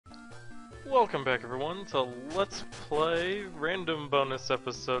Welcome back everyone to Let's Play Random Bonus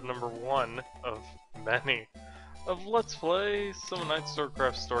Episode number 1 of many of Let's Play Some Night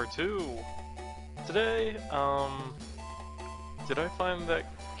Swordcraft Story 2. Today, did I find that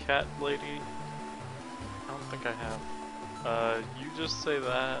cat lady? I don't think I have. You just say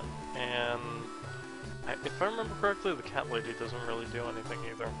that, and if I remember correctly, the cat lady doesn't really do anything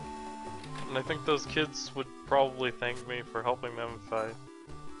either. And I think those kids would probably thank me for helping them if I...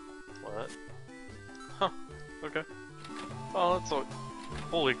 What? Huh, okay. Oh, that's a...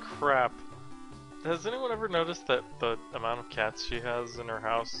 Holy crap. Has anyone ever noticed that the amount of cats she has in her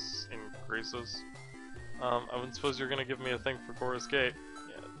house increases? I wouldn't suppose you're gonna give me a thing for Gora's Gate.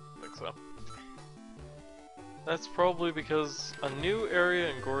 Yeah, I think so. That's probably because a new area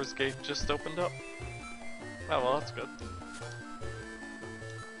in Gora's Gate just opened up. Oh, well, that's good.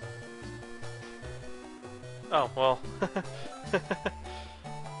 Oh, well.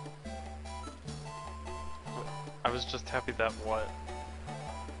 I was just happy that what?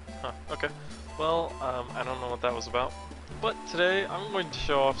 Huh, okay. Well, I don't know what that was about. But today, I'm going to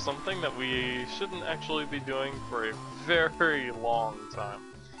show off something that we shouldn't actually be doing for a very long time.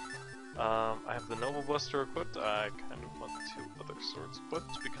 I have the Noble Buster equipped. I kind of want 2 other swords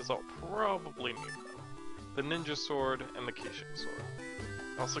equipped because I'll probably need them. The Ninja Sword and the Keishin Sword.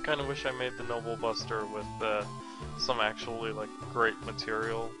 I also kind of wish I made the Noble Buster with some actually like great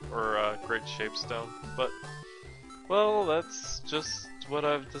material or great shapestone, but well, that's just what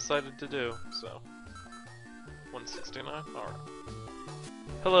I've decided to do. So 169. All right.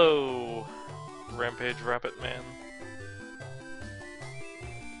 Hello, Rampage Rabbit Man.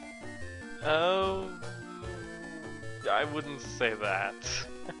 Oh, I wouldn't say that.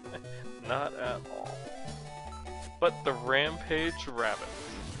 Not at all. But the Rampage Rabbit.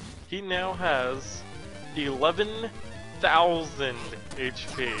 He now has 11,000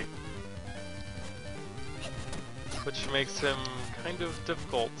 HP. Which makes him kind of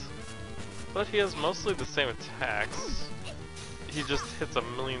difficult. But he has mostly the same attacks. He just hits a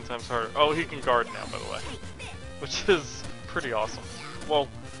million times harder. Oh, he can guard now, by the way. Which is pretty awesome. Whoa.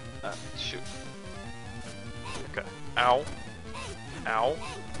 Shoot. Okay. Ow. Ow.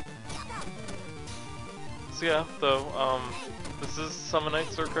 So yeah, though, this is Some Night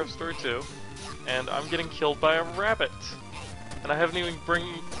Swordcraft Story 2, and I'm getting killed by a rabbit. And I haven't even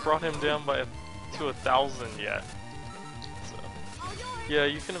brought him down to 1,000 yet. So, yeah,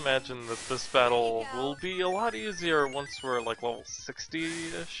 you can imagine that this battle will be a lot easier once we're like level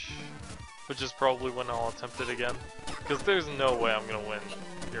 60-ish, which is probably when I'll attempt it again. Because there's no way I'm gonna win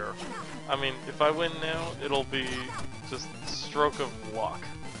here. I mean, if I win now, it'll be just stroke of luck.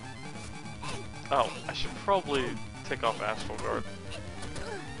 Oh, I should probably take off Astral Guard.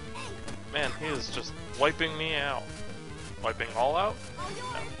 Man, he is just wiping me out. Wiping all out?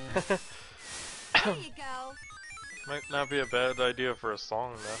 No. There you go. Might not be a bad idea for a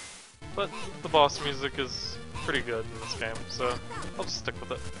song, though. But the boss music is pretty good in this game, so I'll just stick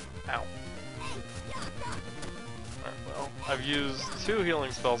with it. Ow. Alright, well, I've used 2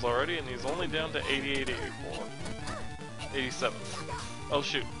 healing spells already, and he's only down to 88, 84. 87. Oh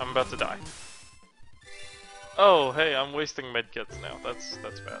shoot, I'm about to die. Oh, hey, I'm wasting medkits now. That's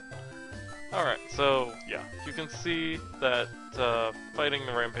bad. Alright, so, yeah. You can see that fighting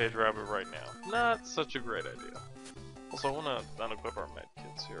the Rampage Rabbit right now, not such a great idea. Also, I want to unequip our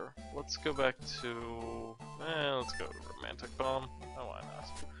medkits here. Let's go back to... let's go to Romantic Bomb. Oh, why not?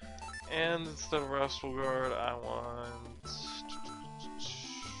 And instead of Astral Guard, I want...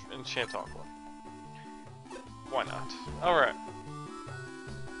 Enchant Aqua. Why not? Alright.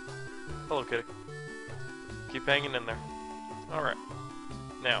 Hello, kitty. Keep hanging in there. Alright.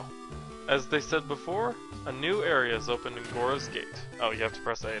 Now, as they said before, a new area is opened in Gora's Gate. Oh, you have to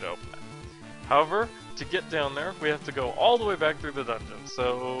press A to open it. However, to get down there, we have to go all the way back through the dungeon,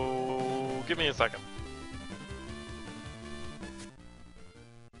 so... give me a second.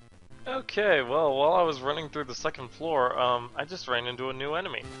 Okay, well, while I was running through the 2nd floor, I just ran into a new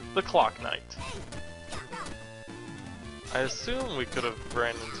enemy. The Clock Knight. I assume we could have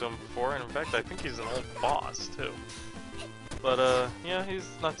ran into him before, and in fact I think he's an old boss, too. But, yeah, he's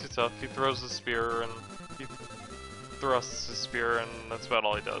not too tough. He throws his spear, and he thrusts his spear, and that's about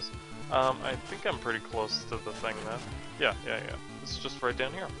all he does. I think I'm pretty close to the thing, though. Yeah. It's just right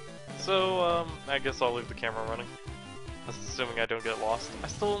down here. So, I guess I'll leave the camera running. That's assuming I don't get lost. I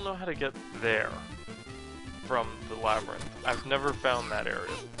still don't know how to get there from the Labyrinth. I've never found that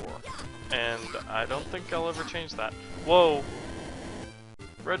area before. And I don't think I'll ever change that. Whoa!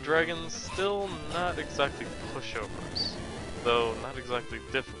 Red Dragons still not exactly pushovers. Though not exactly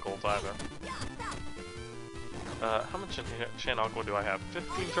difficult either. How much Enchant Aqua do I have?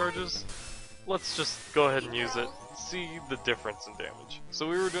 15 charges? let's just go ahead and use it, see the difference in damage. So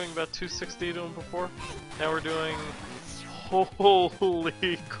we were doing about 260 to him before, now we're doing...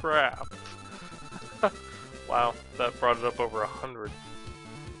 Holy crap! Wow, that brought it up over 100.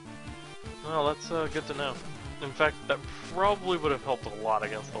 Well, that's good to know. In fact, that probably would have helped a lot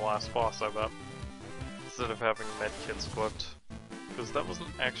against the last boss, I bet. Instead of having medkits equipped. Because that wasn't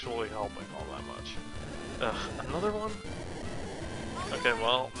actually helping all that much. Ugh, another one? Okay,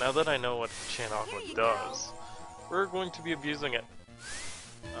 well, now that I know what Chain Aqua does, we're going to be abusing it.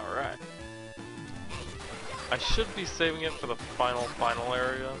 Alright. I should be saving it for the final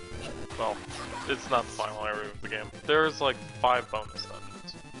area. Well, it's not the final area of the game. There's like 5 bonus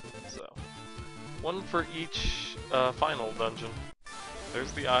dungeons. So, one for each final dungeon.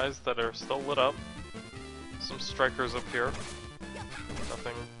 There's the eyes that are still lit up. Some strikers up here.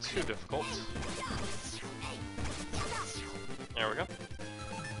 Nothing too difficult. There we go.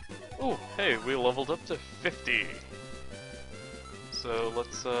 Ooh, hey, we leveled up to 50. So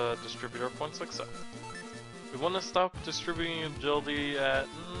let's distribute our points like so. We want to stop distributing agility at,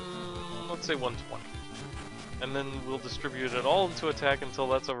 let's say 120. And then we'll distribute it all into attack until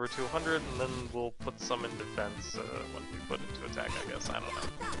that's over 200, and then we'll put some in defense when we put into attack, I guess. I don't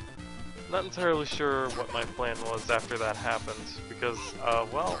know. Not entirely sure what my plan was after that happened, because,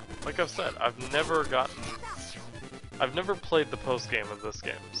 well, like I've said, I've never played the post-game of this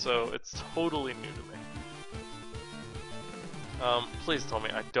game, so it's totally new to me. Please tell me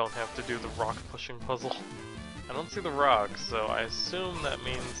I don't have to do the rock pushing puzzle. I don't see the rock, so I assume that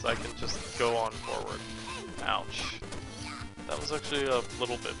means I can just go on forward. Ouch. That was actually a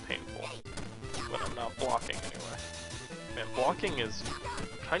little bit painful, but I'm not blocking anyway. Man, blocking is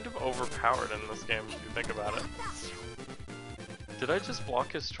kind of overpowered in this game if you think about it. Did I just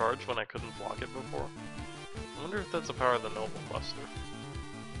block his charge when I couldn't block it before? I wonder if that's a power of the Noble Buster.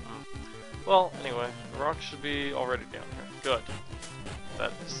 Well, anyway, the rock should be already down here. Good.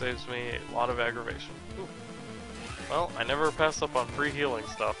 That saves me a lot of aggravation. Ooh. Well, I never pass up on free healing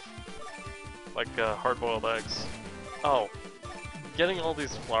stuff. Like hard-boiled eggs. Oh. Getting all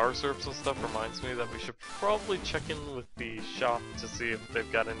these flower syrups and stuff reminds me that we should probably check in with the shop to see if they've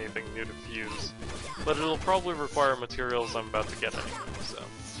got anything new to fuse. But it'll probably require materials I'm about to get anyway, so...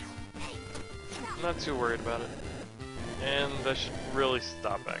 I'm not too worried about it. And I should really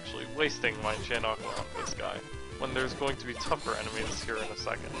stop actually wasting my Chain Aqua on this guy, when there's going to be tougher enemies here in a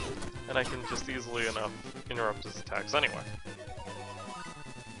second, and I can just easily enough interrupt his attacks anyway.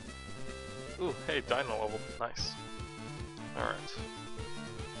 Ooh, hey, Dino level, nice. Alright.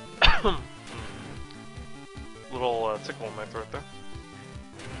 Little tickle in my throat there.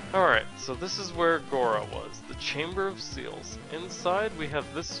 Alright, so this is where Gora was, the Chamber of Seals. Inside we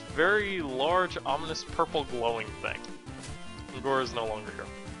have this very large, ominous purple glowing thing. And Gora's no longer here.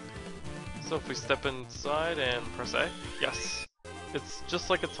 So if we step inside and press A, yes, it's just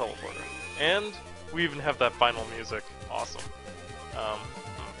like a teleporter. And we even have that final music, awesome.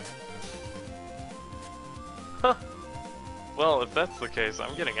 Huh. Well, if that's the case,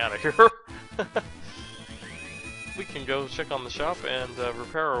 I'm getting out of here. We can go check on the shop and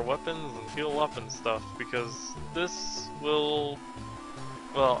repair our weapons and heal up and stuff, because this will,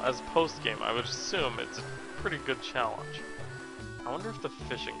 well, as post-game, I would assume it's a pretty good challenge. I wonder if the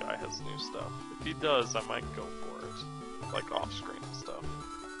fishing guy has new stuff. If he does, I might go for it, like off-screen and stuff.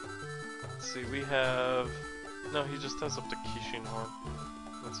 Let's see, we have... No, he just has up to Kishin Horn.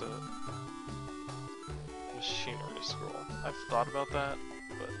 That's it. Machinery scroll. I've thought about that,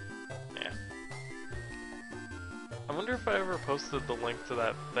 but yeah. I wonder if I ever posted the link to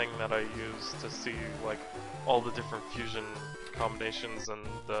that thing that I used to see like all the different fusion combinations and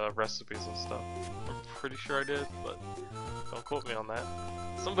recipes and stuff. I'm pretty sure I did, but don't quote me on that.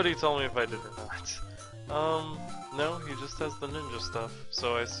 Somebody tell me if I did or not. No, he just has the ninja stuff,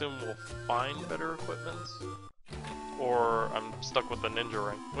 so I assume we'll find better equipment. Or I'm stuck with the ninja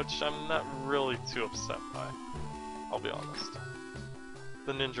ring, which I'm not really too upset by. I'll be honest.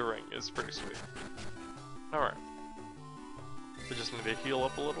 The ninja ring is pretty sweet. Alright. We just need to heal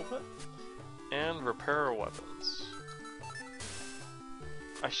up a little bit. And repair our weapons.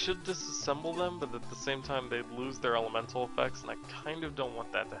 I should disassemble them, but at the same time they'd lose their elemental effects, and I kind of don't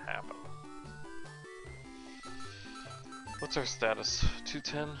want that to happen. What's our status?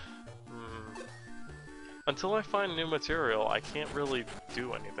 210? Until I find new material, I can't really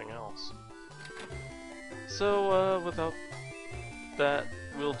do anything else. So, without that,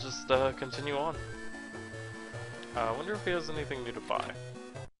 we'll just continue on. I wonder if he has anything new to buy.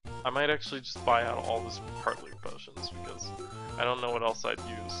 I might actually just buy out all his partly potions, because I don't know what else I'd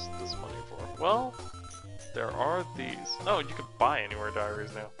use this money for. Well, there are these. Oh, you can buy Anywhere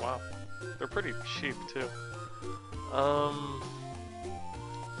Diaries now. Wow. They're pretty cheap, too.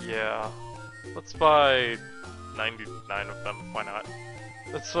 Yeah. Let's buy 99 of them. Why not?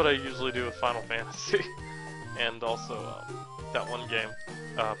 That's what I usually do with Final Fantasy. And also, that one game,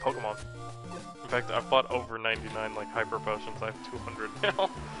 Pokemon. In fact, I've bought over 99, like, Hyper Potions. I have 200 now,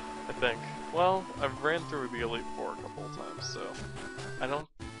 I think. Well, I've ran through the Elite Four a couple of times, so I don't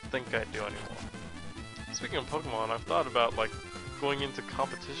think I do anymore. Speaking of Pokemon, I've thought about, like, going into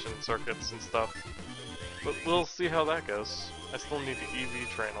competition circuits and stuff. But we'll see how that goes. I still need to EV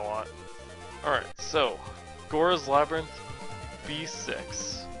train a lot. Alright, so, Gora's Labyrinth,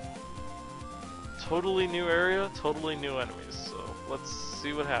 B6. Totally new area, totally new enemies, so let's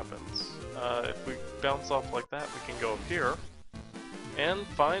see what happens. If we bounce off like that, we can go up here and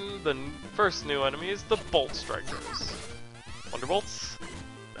find the first new enemies, the Bolt Strikers. Wonderbolts?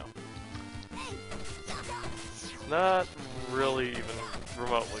 No. Not really even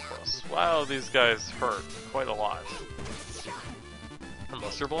remotely close. Wow, these guys hurt quite a lot.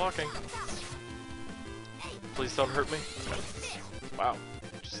 Unless you're blocking. Please don't hurt me. Okay. Wow.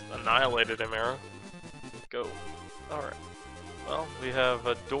 Just annihilated him, Arrow. Go. Alright. Well, we have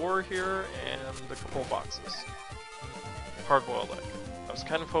a door here and a couple boxes. Hard-boiled egg. I was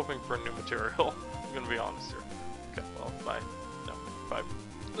kind of hoping for a new material. I'm gonna be honest here. Okay, well, bye. No,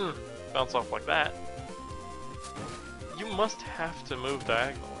 bye. Bounce off like that. You must have to move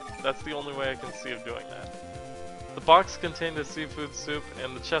diagonally. That's the only way I can see of doing that. The box contained a seafood soup,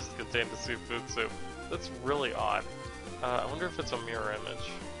 and the chest contained a seafood soup. That's really odd. I wonder if it's a mirror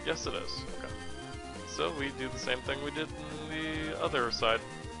image. Yes, it is. Okay. So we do the same thing we did in the other side.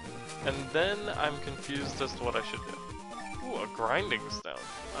 And then I'm confused as to what I should do. Ooh, a grinding stone.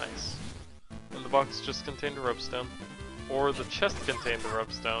 Nice. And the box just contained a rope stone. Or the chest contained a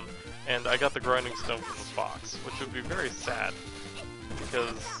rope stone, and I got the grinding stone from the box, which would be very sad.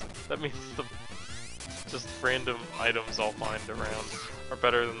 Because that means the just random items I'll find around are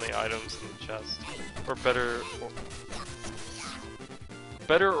better than the items in the chest. Or better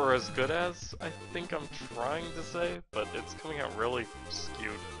or as good as, I think I'm trying to say, but it's coming out really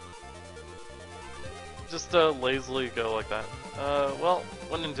skewed. Just lazily go like that. Well,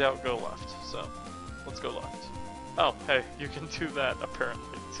 when in doubt, go left, so let's go left. Oh, hey, you can do that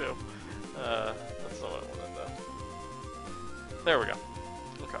apparently too. That's not what I wanted though. There we go.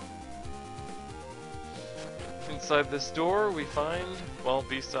 Okay. Inside this door we find, well,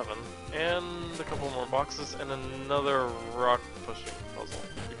 B7, and a couple more boxes, and another rock pushing puzzle,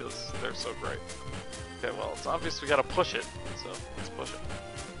 because they're so great. Okay, well, it's obvious we gotta push it, so let's push it.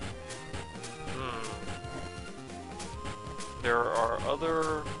 There are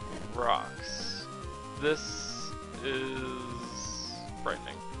other rocks. This is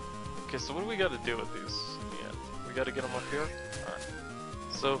frightening. Okay, so what do we gotta do with these in the end? We gotta get them up here? Alright.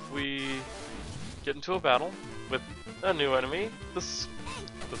 So if we get into a battle with a new enemy, the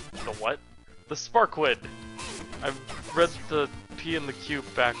what? The Sparkwid! I've read the P and the Q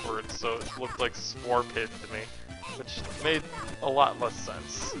backwards, so it looked like Swarpid to me, which made a lot less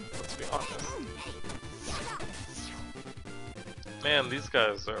sense, let's be honest. Man, these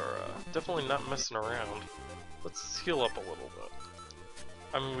guys are definitely not messing around. Let's heal up a little bit.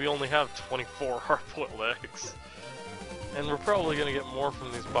 I mean, we only have 24 hard-boiled eggs. And we're probably gonna get more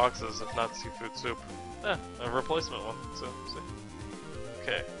from these boxes, if not seafood soup. A replacement one, so, see.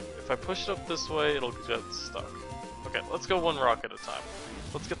 Okay, if I push it up this way, it'll get stuck. Okay, let's go one rock at a time.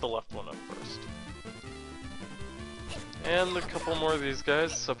 Let's get the left one up first. And a couple more of these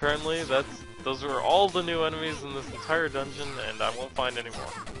guys. Apparently, those are all the new enemies in this entire dungeon, and I won't find any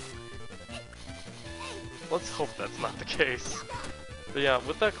more. Let's hope that's not the case. But yeah,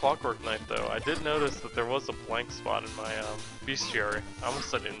 with that Clockwork Knight though, I did notice that there was a blank spot in my bestiary. I almost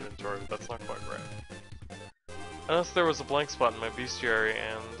said inventory, but that's not quite right. I noticed there was a blank spot in my bestiary,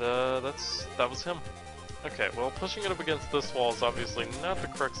 and that was him. Okay, well, pushing it up against this wall is obviously not the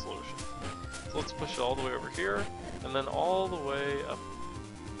correct solution. So let's push it all the way over here, and then all the way up.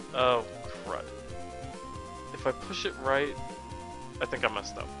 Oh, crud. If I push it right, I think I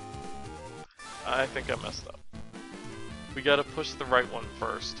messed up. I think I messed up. We gotta push the right one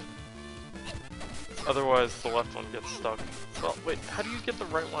first. Otherwise, the left one gets stuck. Well, wait, how do you get the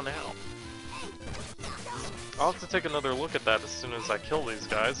right one out? I'll have to take another look at that as soon as I kill these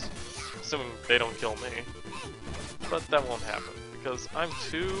guys. Assuming they don't kill me. But that won't happen, because I'm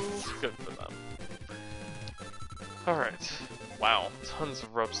too good for them. Alright. Wow, tons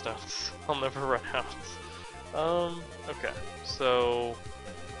of rope stones. I'll never run out. Okay, so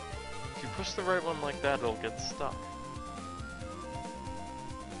if you push the right one like that, it'll get stuck.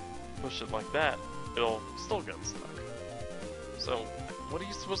 Push it like that, it'll still get stuck. So, what are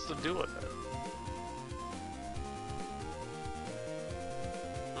you supposed to do with it?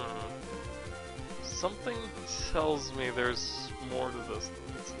 Something tells me there's more to this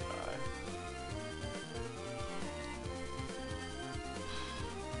than meets the eye.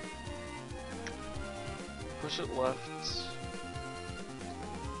 Push it left.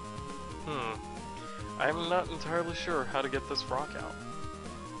 I'm not entirely sure how to get this rock out.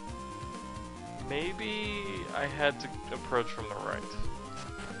 Maybe I had to approach from the right.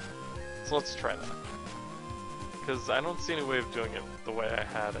 So let's try that. Because I don't see any way of doing it the way I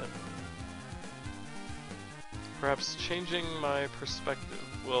had it. Perhaps changing my perspective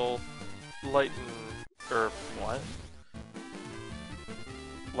will lighten, or what?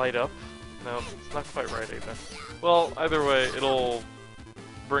 Light up? No, it's not quite right either. Well, either way, it'll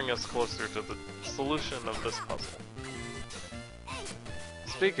bring us closer to the solution of this puzzle.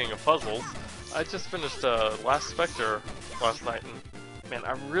 Speaking of puzzles, I just finished Last Spectre last night, and man,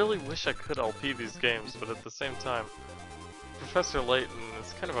 I really wish I could LP these games, but at the same time, Professor Layton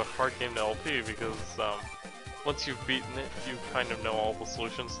is kind of a hard game to LP because once you've beaten it, you kind of know all the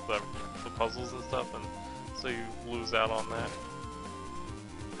solutions to the puzzles and stuff, and so you lose out on that.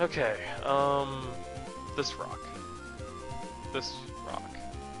 Okay, this rock. This rock.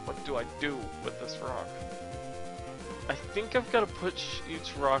 What do I do with this rock? I think I've got to push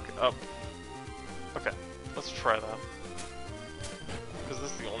each rock up. Okay, let's try that. Because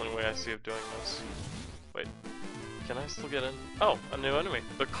this is the only way I see of doing this. Wait, can I still get in? Oh, a new enemy,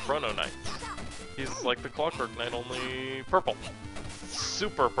 the Chrono Knight. He's like the Clockwork Knight, only purple.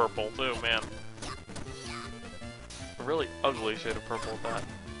 Super purple too, man. A really ugly shade of purple with that.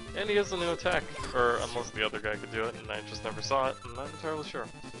 And he has a new attack, or unless the other guy could do it, and I just never saw it, I'm not entirely sure.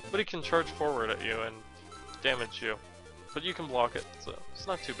 But he can charge forward at you and damage you. But you can block it, so it's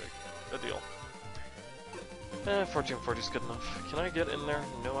not too big a deal. 1440 is good enough. Can I get in there?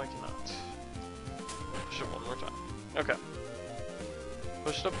 No, I cannot. Push it one more time. Okay.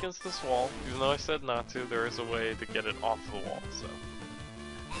 Push it up against this wall. Even though I said not to, there is a way to get it off the wall, so...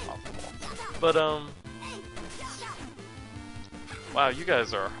 off the wall. But, wow, you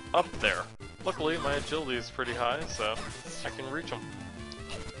guys are up there. Luckily, my agility is pretty high, so I can reach them.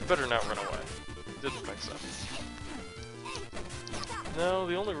 You better not run away. Didn't think so. No,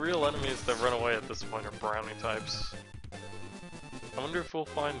 the only real enemies that run away at this point are brownie types. I wonder if we'll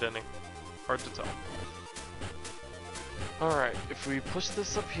find any. Hard to tell. Alright, if we push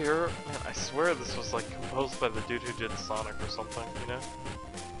this up here... Man, I swear this was like composed by the dude who did Sonic or something, you know?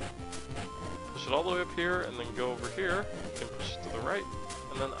 Push it all the way up here, and then go over here, and push it to the right,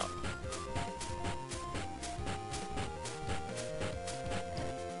 and then up.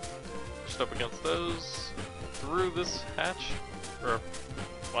 Push it up against those, through this hatch, or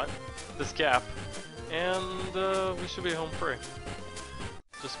what? This gap, and we should be home free.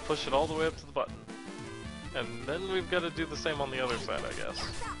 Just push it all the way up to the button. And then we've got to do the same on the other side, I guess.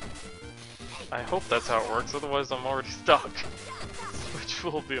 I hope that's how it works, otherwise I'm already stuck. Which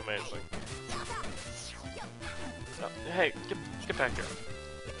will be amazing. Oh, hey, get back here.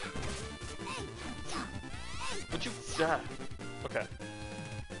 Would you... Ah, okay.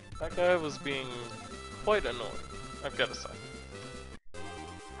 That guy was being quite annoying, I've got to say.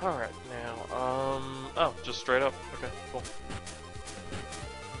 Alright, now, oh, just straight up. Okay, cool.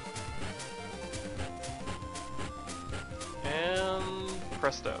 And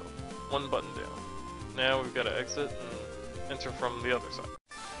presto, one button down. Now we've got to exit and enter from the other side.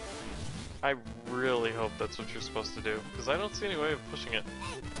 I really hope that's what you're supposed to do, because I don't see any way of pushing it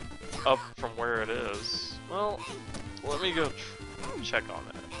up from where it is. Well, let me go check on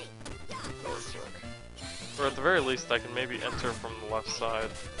it. Or at the very least, I can maybe enter from the left side,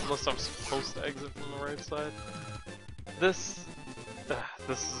 unless I'm supposed to exit from the right side. This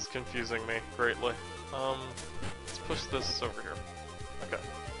is confusing me greatly. Let's push this over here. Okay.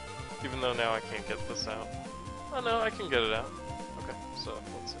 Even though now I can't get this out. Oh no, I can get it out. Okay, so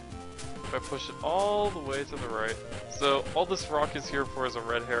let's see. If I push it all the way to the right. So all this rock is here for is a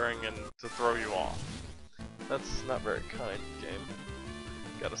red herring and to throw you off. That's not very kind, game.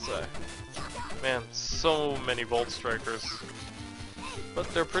 Gotta say. Man, so many Bolt Strikers. But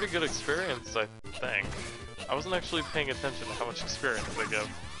they're pretty good experience, I think. I wasn't actually paying attention to how much experience they give.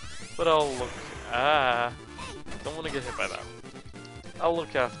 But I'll look... don't want to get hit by that. I'll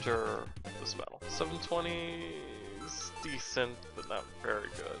look after this battle. 720 is decent, but not very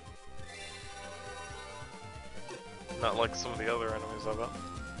good. Not like some of the other enemies, I bet.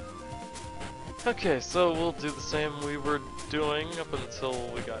 Okay, so we'll do the same we were doing up until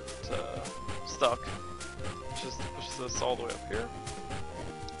we got stuck. Just push this all the way up here.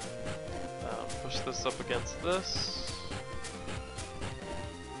 push this up against this.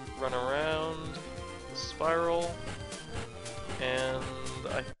 Run around the spiral. And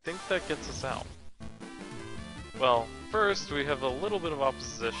I think that gets us out. Well, first we have a little bit of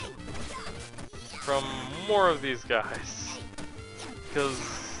opposition from more of these guys.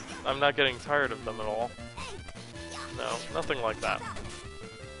 Because I'm not getting tired of them at all. No, nothing like that.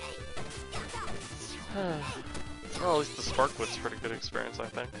 Well, at least the Sparkwit's pretty good experience, I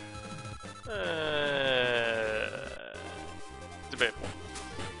think. Debatable.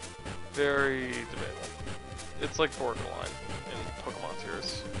 Very debatable. It's like Borderline in Pokemon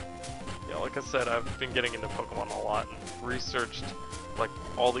tiers. Yeah, like I said, I've been getting into Pokemon a lot and researched like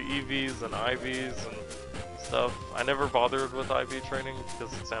all the EVs and IVs and stuff. I never bothered with IV training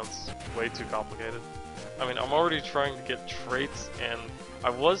because it sounds way too complicated. I mean, I'm already trying to get traits, and I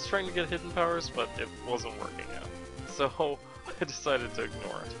was trying to get hidden powers, but it wasn't working out. So I decided to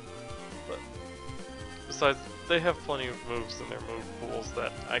ignore it. But besides, they have plenty of moves in their move pools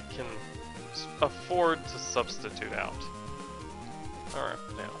that I can afford to substitute out. Alright,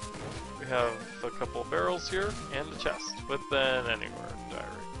 now we have a couple of barrels here and a chest with an anywhere diary.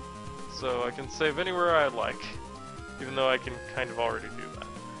 So I can save anywhere I like, even though I can kind of already do that.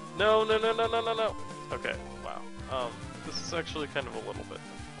 No, no, no, no, no, no, no! Okay, wow. This is actually kind of a little bit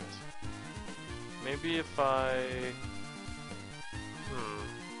difficult. Maybe if I...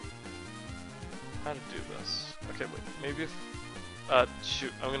 How to do this? Okay, wait, maybe if...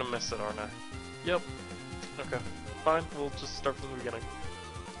 shoot, I'm gonna miss it, aren't I? Yep. Okay, fine, we'll just start from the beginning.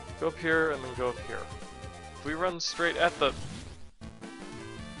 Go up here, and then go up here. If we run straight at the...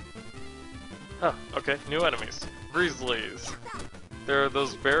 Huh, okay, new enemies. Grizzlies. They're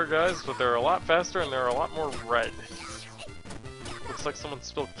those bear guys, but they're a lot faster and they're a lot more red. Looks like someone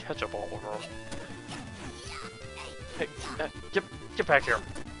spilled ketchup all over them. Hey, get back here.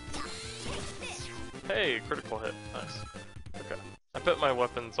 Hey, critical hit. Nice. Okay. I bet my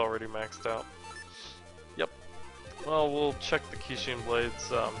weapon's already maxed out. Yep. Well, we'll check the Kishin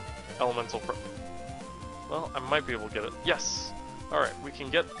Blade's elemental pro... Well, I might be able to get it. Yes! Alright, we can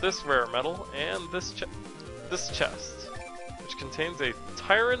get this rare metal and this chest, which contains a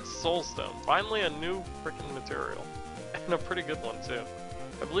Tyrant Soulstone. Finally a new frickin' material. And a pretty good one, too.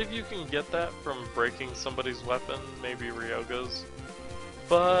 I believe you can get that from breaking somebody's weapon, maybe Ryoga's.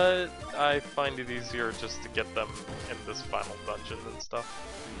 But I find it easier just to get them in this final dungeon and stuff.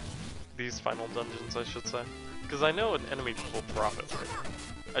 These final dungeons, I should say. Because I know an enemy will drop it later.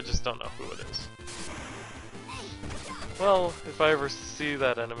 I just don't know who it is. Well, if I ever see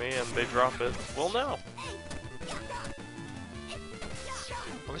that enemy and they drop it, we'll know.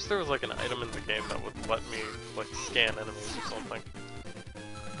 I wish there was like an item in the game that would let me like scan enemies or something.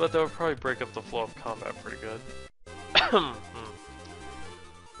 But that would probably break up the flow of combat pretty good.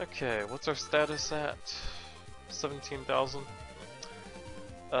 Okay, what's our status at? 17,000?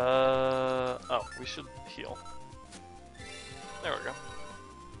 Oh, we should heal. There we go.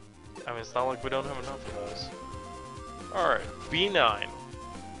 I mean, it's not like we don't have enough of those. Alright, B9.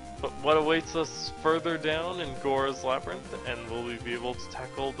 But what awaits us further down in Gora's Labyrinth, and will we be able to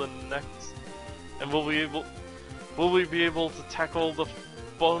tackle the next... And will we be able to tackle the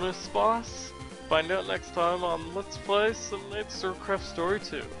bonus boss? Find out next time on Let's Play some Swordcraft Story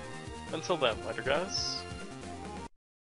 2. Until then, later guys.